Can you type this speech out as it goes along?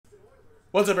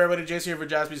What's up, everybody? Jason here for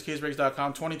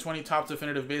JaspysCaseBreaks.com. 2020 Top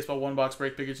Definitive Baseball One Box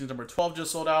Break. Bigger Teams number 12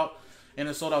 just sold out, and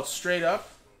it sold out straight up.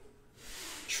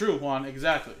 True, Juan,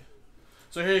 exactly.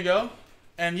 So here you go.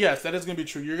 And yes, that is going to be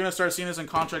true. You're going to start seeing this in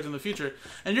contracts in the future.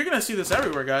 And you're going to see this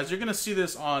everywhere, guys. You're going to see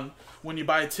this on when you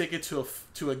buy a ticket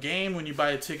to a game, when you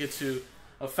buy a ticket to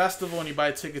a festival, when you buy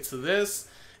a ticket to this.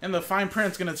 And the fine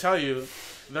print's going to tell you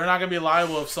they're not going to be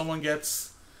liable if someone gets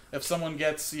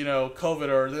COVID,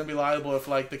 or they're going to be liable if,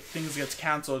 like, the things gets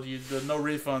canceled, there's no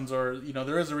refunds, or,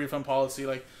 there is a refund policy.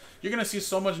 Like, you're going to see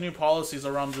so much new policies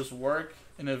around just work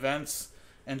and events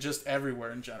and just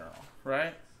everywhere in general,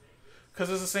 right? Because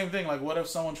it's the same thing. Like, what if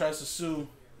someone tries to sue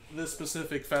this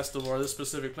specific festival or this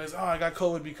specific place? Oh, I got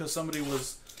COVID because somebody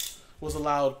was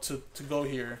allowed to go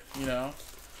here,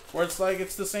 Where it's like,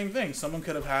 it's the same thing. Someone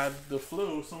could have had the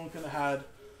flu. Someone could have had,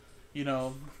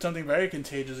 something very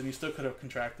contagious, and you still could have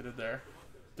contracted it there.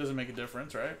 Doesn't make a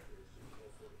difference, right?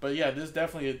 But yeah, this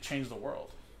definitely changed the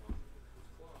world.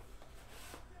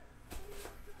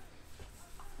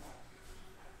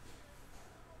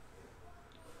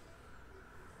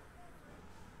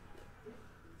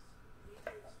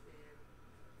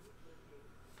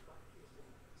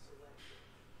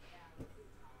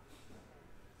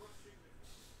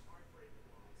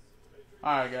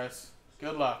 Alright, guys.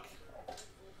 Good luck.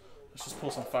 Let's just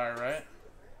pull some fire, right?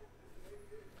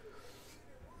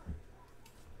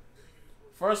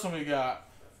 First one we got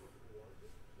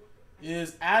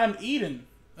is Adam Eden.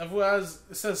 It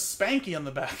says Spanky on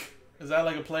the back. Is that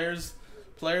like a Players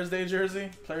Day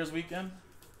jersey? Players Weekend?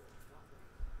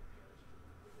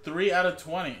 3 out of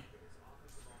 20.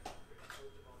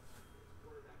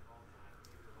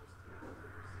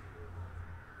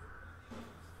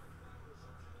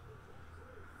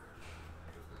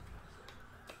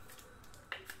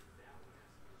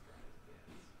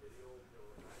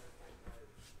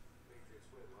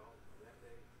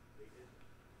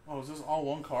 Oh, is this all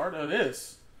one card? Oh, it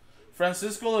is.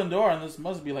 Francisco Lindor, and this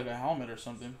must be like a helmet or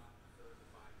something.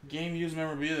 Game used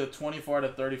memorabilia 24 out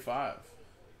of 35.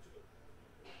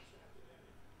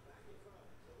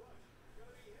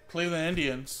 Cleveland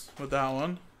Indians with that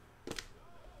one.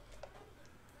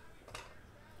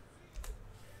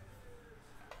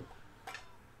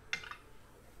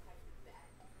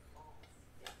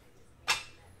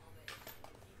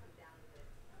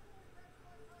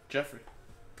 Jeffrey.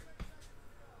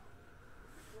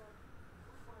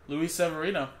 Luis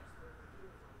Severino.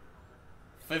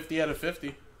 50 out of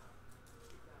 50.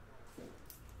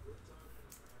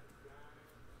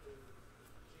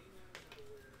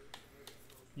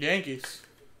 Yankees.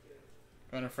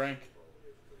 Going to Frank.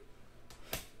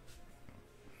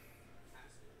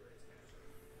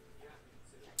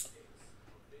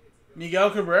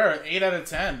 Miguel Cabrera, 8 out of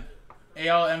 10.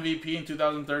 AL MVP in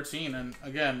 2013. And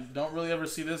again, don't really ever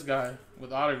see this guy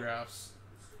with autographs.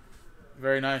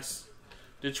 Very nice.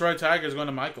 Detroit Tigers going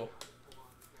to Michael.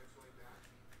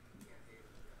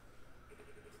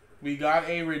 We got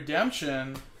a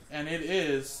redemption, and it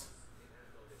is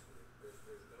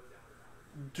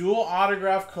dual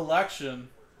autograph collection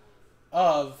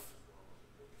of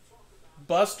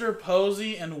Buster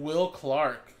Posey and Will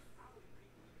Clark.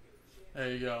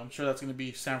 There you go. I'm sure that's going to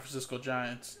be San Francisco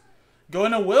Giants.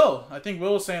 Going to Will. I think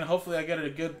Will was saying hopefully I get a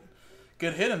good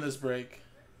hit in this break.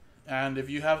 And if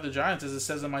you have the Giants, as it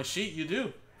says on my sheet, you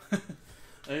do.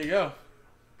 There you go.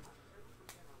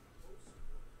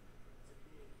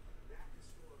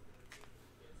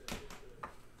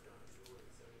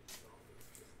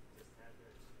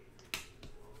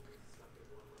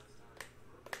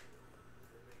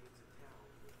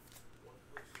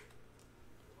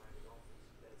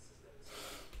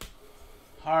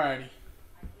 Alrighty.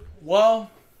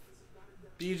 Well,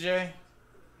 BJ,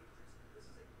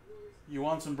 you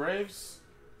want some Braves?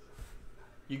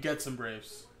 You get some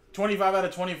Braves. 25 out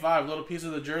of 25. Little piece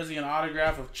of the jersey and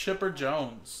autograph of Chipper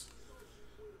Jones.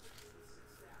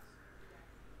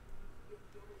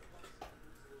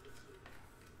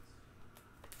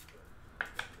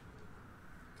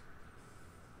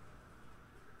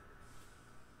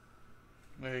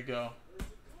 There you go.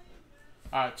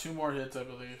 Alright, 2 more hits, I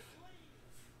believe.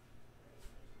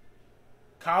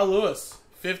 Kyle Lewis,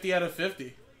 50 out of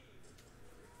 50.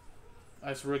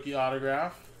 Nice rookie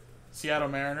autograph. Seattle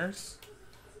Mariners.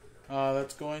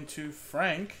 That's going to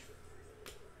Frank.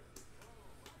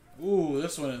 Ooh,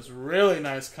 this one is really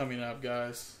nice coming up,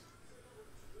 guys.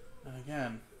 And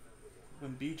again,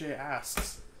 when BJ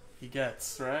asks, he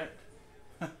gets, right?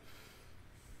 How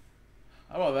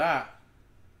about that?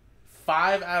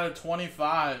 5 out of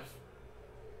 25.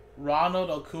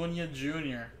 Ronald Acuna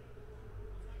Jr.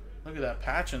 Look at that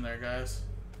patch in there, guys.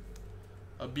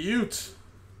 A beaut.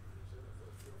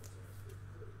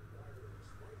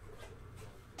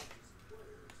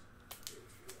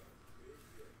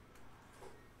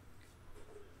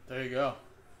 There you go.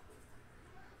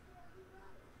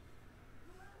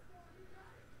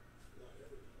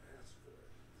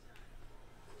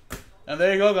 And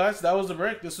there you go, guys. That was the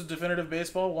break. This was Definitive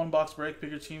Baseball, one box break. Pick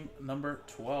your team number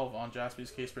 12 on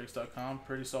jaspyscasebreaks.com.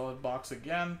 Pretty solid box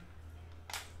again.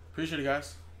 Appreciate it,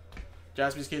 guys.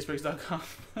 jaspyscasebreaks.com.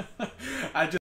 I just